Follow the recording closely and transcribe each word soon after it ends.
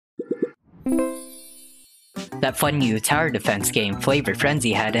That fun new tower defense game Flavor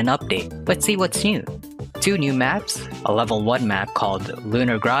Frenzy had an update. Let's see what's new. 2 new maps, a level 1 map called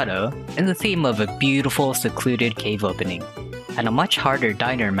Lunar Grotto, in the theme of a beautiful secluded cave opening, and a much harder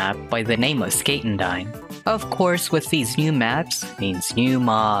diner map by the name of Skate and Dine. Of course, with these new maps means new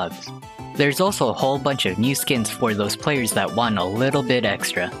mobs. There's also a whole bunch of new skins for those players that want a little bit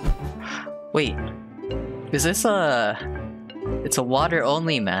extra. Wait, is this it's a water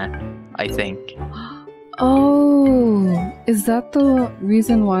only map, I think. Oh, is that the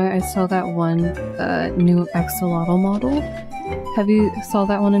reason why I saw that one new axolotl model? Have you saw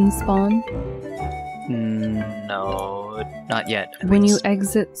that one in spawn? No, not yet. When you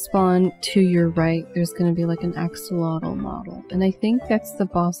exit spawn to your right, there's gonna be like an axolotl model, and I think that's the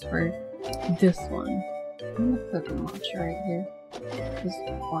boss for this one. I'm gonna put the matcha right here. Just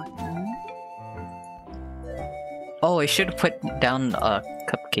why not? Oh, I should have put down a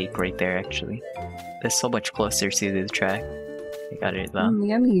cupcake right there, actually. It's so much closer to the track. I got it though.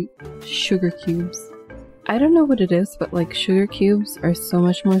 Yummy sugar cubes. I don't know what it is, but like sugar cubes are so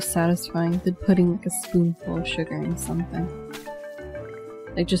much more satisfying than putting like a spoonful of sugar in something.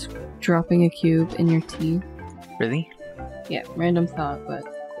 Like just dropping a cube in your tea. Really? Yeah, random thought, but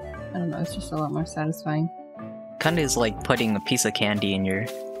I don't know, it's just a lot more satisfying. Kinda is like putting a piece of candy in your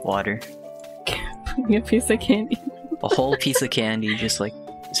water. Putting a piece of candy. A whole piece of candy, just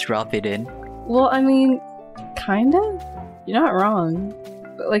drop it in. Well, I mean, kinda? You're not wrong.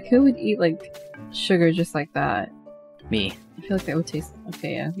 But like, who would eat like sugar just like that? Me. I feel like that would taste...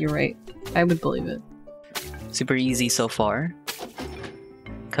 Okay, yeah, you're right. I would believe it. Super easy so far.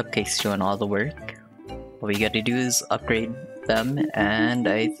 Cupcake's doing all the work. All we gotta do is upgrade them, and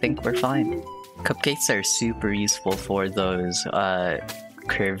I think we're fine. Cupcakes are super useful for those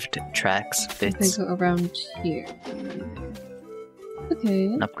curved tracks bits. They go around here. Okay.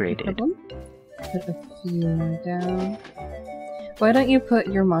 Upgraded. Put a few more down. Why don't you put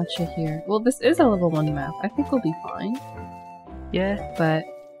your matcha here? Well, this is a level 1 map. I think we'll be fine. Yeah. But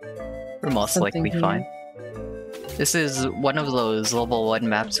we're most likely fine. This is one of those level 1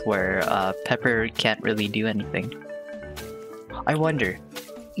 maps where Pepper can't really do anything. I wonder.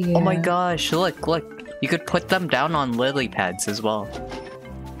 Yeah. Oh my gosh, look. You could put them down on lily pads as well.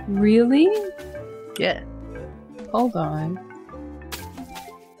 Really? Yeah. Hold on.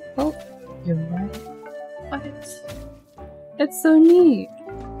 Oh, you're right. What? That's so neat.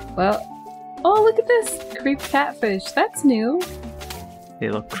 Well, oh look at this! Creep catfish. That's new. They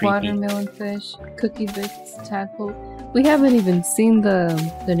look creepy. Watermelon fish, cookie bits, tadpole. We haven't even seen the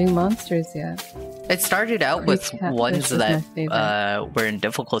new monsters yet. It started out with ones that were in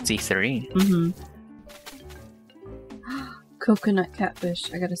difficulty 3. Mm-hmm. Coconut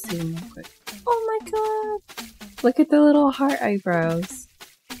catfish. I gotta see them real quick. Oh my god! Look at the little heart eyebrows.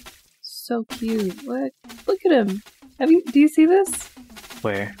 So cute. What? Look at him. Do you see this?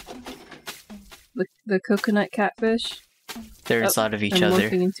 Where? The coconut catfish. They're inside of each other.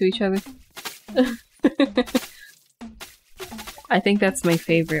 Morphing into each other. I think that's my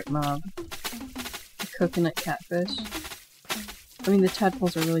favorite mob. The coconut catfish. I mean, the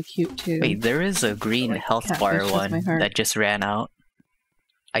tadpoles are really cute too. Wait, there is a green health bar one that just ran out.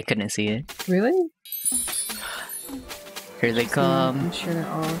 I couldn't see it. Really? Here they come. I'm sure they're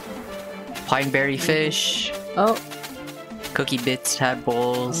all... Pineberry fish. Oh. Cookie bits,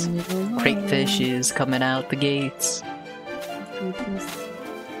 tadpoles. Crate fishes coming out the gates.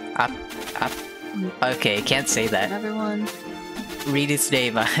 Okay, can't say that. Another one. Read its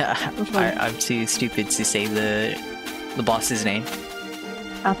name. I'm too stupid to say the boss's name.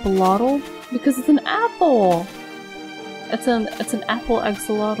 Appleotl? Because it's an apple! It's an apple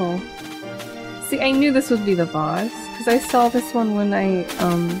axolotl. See, I knew this would be the boss, because I saw this one when I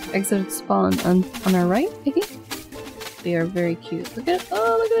exited spawn on our right, I think? They are very cute. Look at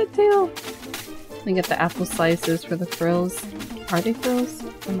that tail! They get the apple slices for the frills. Are they frills?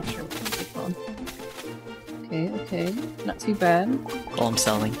 I'm not sure what they're called. Okay. Not too bad. All I'm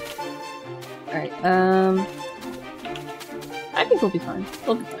selling. Alright, I think we'll be fine.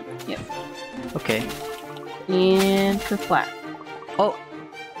 We'll be fine. Yeah. Okay. And for flat. Oh!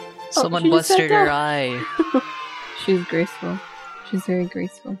 Someone busted her eye! She's graceful. She's very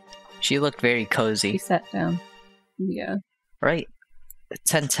graceful. She looked very cozy. She sat down. Yeah. Right.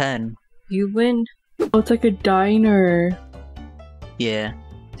 10-10. You win. Oh, it's like a diner. Yeah.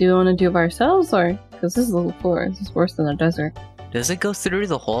 Do you want to do it by ourselves, or? Because this is level 4. This is worse than a desert. Does it go through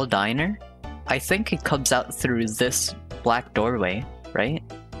the whole diner? I think it comes out through this black doorway, right?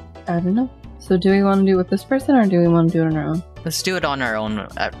 I don't know. So do we want to do it with this person, or do we want to do it on our own? Let's do it on our own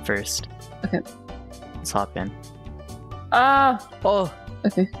at first. Okay. Let's hop in. Ah! Oh!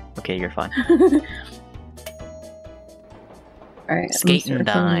 Okay. Okay, you're fine. Alright. Skate and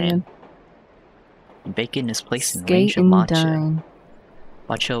dine. Bacon is placed in range Skate of and matcha. dine.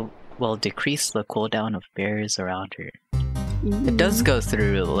 Matcha will decrease the cooldown of bears around her. It does go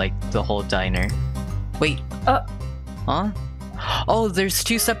through, like, the whole diner. Wait. Huh? Oh, there's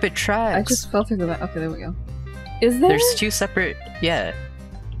 2 separate tracks! I just fell through the back. Okay, there we go. Is there? There's 2 separate... Yeah.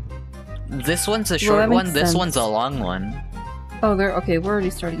 This one's a short one, this one's a long one. Oh, there. Okay, we're already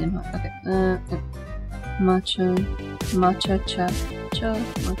starting in hot. Okay. Matcha. Matcha cha cha.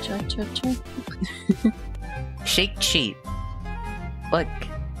 Matcha cha cha. Shake sheep. Look.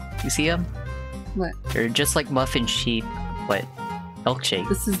 You see them? What? They're just like muffin sheep. What? Milkshake.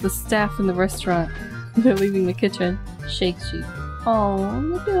 This is the staff in the restaurant. They're leaving the kitchen. Shake sheep. Oh,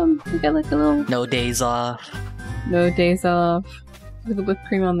 look at them. They got like a little... No days off. No days off. With the whipped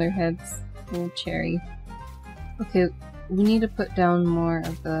cream on their heads. Little cherry. Okay, we need to put down more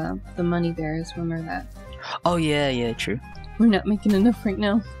of the money bears. Remember that. Oh yeah, true. We're not making enough right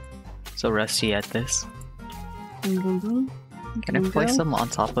now. So rusty at this. Boom, boom, boom. Can I place them on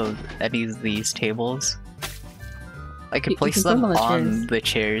top of any of these tables? I could place them on the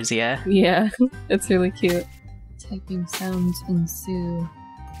chairs, yeah. Yeah, it's really cute. Typing sounds ensue.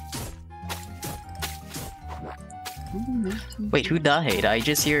 Wait, who died? I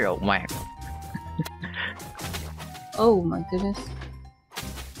just hear a whack. Oh my goodness.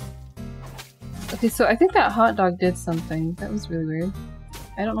 Okay, so I think that hot dog did something. That was really weird.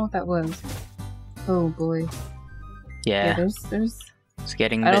 I don't know what that was. Oh boy. Yeah, there's... It's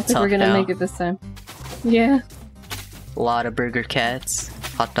getting a bit I don't think we're gonna now. make it this time. Yeah. A lot of burger cats,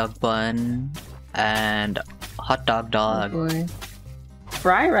 hot dog bun, and hot dog dog. Oh boy.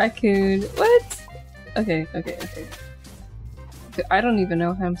 Fry raccoon. What? Okay. I don't even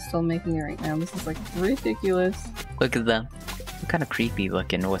know how I'm still making it right now. This is like ridiculous. Look at them. They're kind of creepy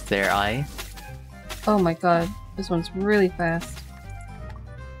looking with their eye. Oh my god. This one's really fast.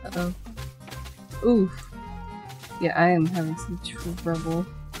 Uh-oh. Oof. Yeah, I am having some trouble.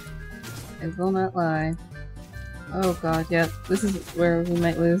 I will not lie. Oh god, yeah. This is where we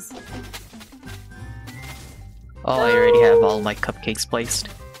might lose. Oh, I already have all my cupcakes placed.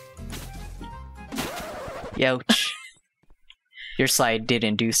 Youch. Your side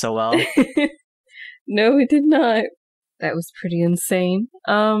didn't do so well. No, it did not. That was pretty insane.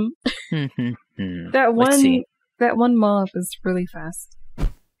 That one mob is really fast.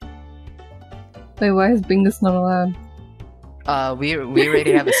 Wait, why is Bingus not allowed? We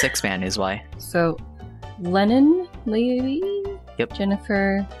already have a 6-man is why. So, Lennon, Lily, yep.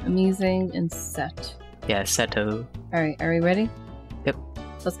 Jennifer, Amazing, and Set. Yeah, Seto. Alright, are we ready? Yep.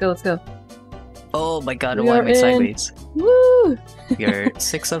 Let's go. Oh my god, why am I sideways? Woo! You're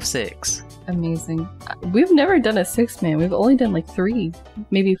 6 of 6. Amazing. We've never done a 6-man, we've only done like 3,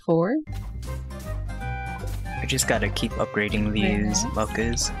 maybe 4. I just gotta keep upgrading these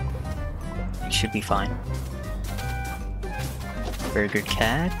mochas. You should be fine. Burger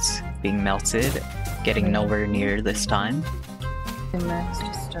cats being melted, getting nowhere near this time. And Max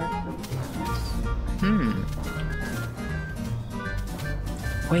just start with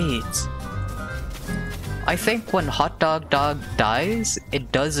Wait. I think when Hot Dog Dog dies,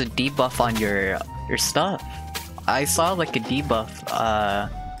 it does a debuff on your stuff. I saw like a debuff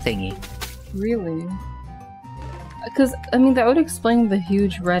thingy. Really? Because, I mean, that would explain the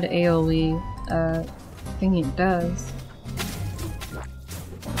huge red AoE thing it does.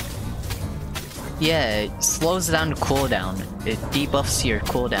 Yeah, it slows down the cooldown. It debuffs your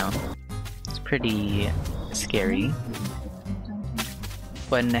cooldown. It's pretty scary.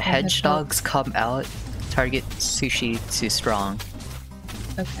 When hedgehogs come out, target sushi too strong.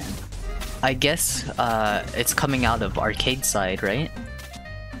 Okay. I guess it's coming out of arcade side, right?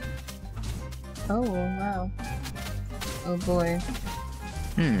 Oh, wow. Oh boy.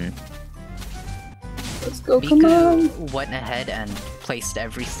 Let's go, come on! Went ahead and placed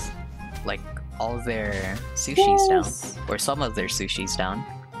all their sushis down. Or some of their sushis down.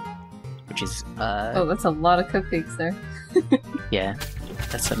 Which is, Oh, that's a lot of cupcakes there. Yeah.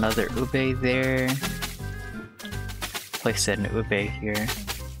 That's another ube there. Place an ube here.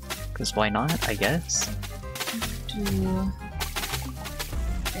 Because why not, I guess?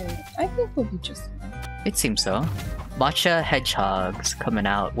 I think we'll be just fine. It seems so. Matcha hedgehogs coming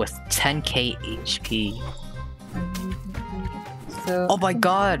out with 10k HP. So, oh my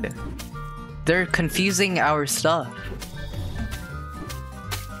god! They're confusing our stuff.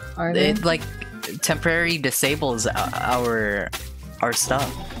 Are they? It like temporarily disables our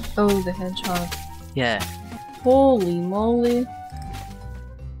stuff. Oh, the hedgehog. Yeah. Holy moly.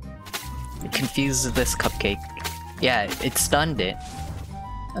 It confused this cupcake. Yeah, it stunned it.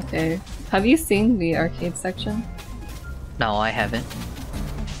 Okay. Have you seen the arcade section? No, I haven't.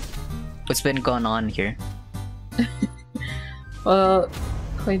 What's been going on here? Well,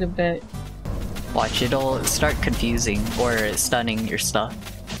 quite a bit. Watch, it'll start confusing or stunning your stuff.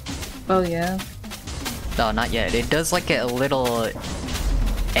 Oh yeah? No, not yet. It does like a little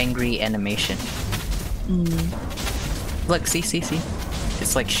angry animation. Look, see?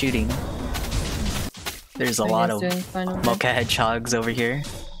 It's like shooting. There's a lot of mocha hedgehogs over here.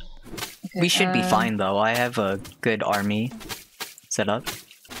 Okay, we should be fine though. I have a good army set up.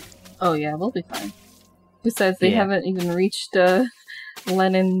 Oh yeah, we'll be fine. Besides, they haven't even reached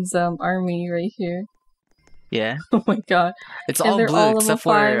Lenin's army right here. Yeah. Oh my god. It's all blue except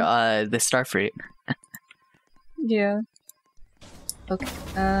for the starfruit. Yeah. Okay.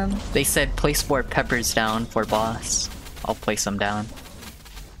 They said place more peppers down for boss. I'll place them down.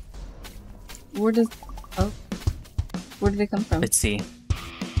 Where do they come from? Let's see.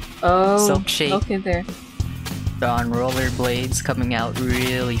 Oh. Silk shape. Okay, there. They're on rollerblades, coming out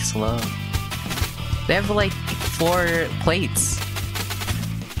really slow. They have like 4 plates.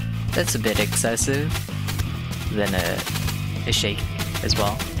 That's a bit excessive. Then a shake as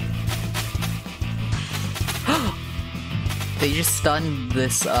well. They just stunned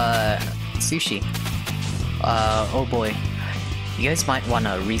this sushi. Oh boy. You guys might want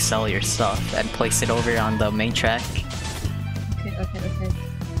to resell your stuff and place it over on the main track.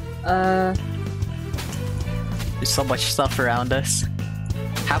 Okay. There's so much stuff around us.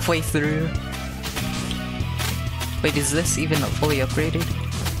 Halfway through. Wait, is this even fully upgraded?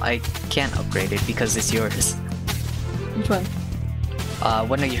 I can't upgrade it because it's yours. Which one?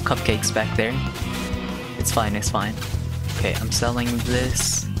 One of your cupcakes back there. It's fine. Okay, I'm selling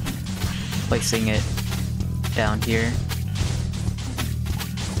this. Placing it down here.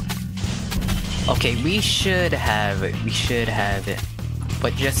 Okay, we should have it.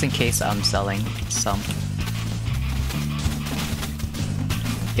 But just in case, I'm selling some.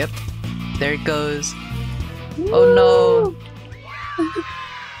 Yep. There it goes. Woo! Oh no!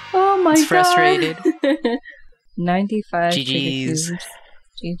 Oh my god! It's frustrated. 95 GG's.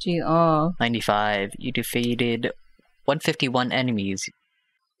 GG, oh. 95. You defeated 151 enemies.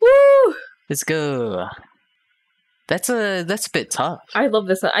 Woo! Let's go. That's a bit tough. I love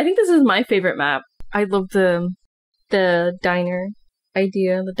this. I think this is my favorite map. I love the diner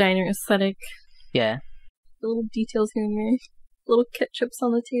idea, the diner aesthetic. Yeah. The little details here and there. Little ketchups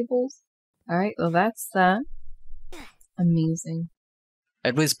on the tables. Alright, well that's that. Amazing.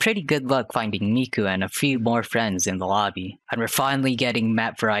 It was pretty good luck finding Miku and a few more friends in the lobby, and we're finally getting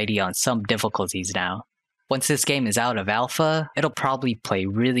map variety on some difficulties now. Once this game is out of alpha, it'll probably play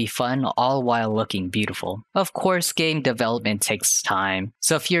really fun all while looking beautiful. Of course, game development takes time,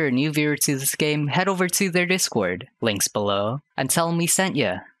 so if you're a new viewer to this game, head over to their Discord, links below, and tell them we sent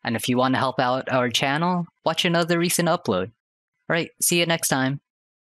ya. And if you want to help out our channel, watch another recent upload. Alright, see you next time.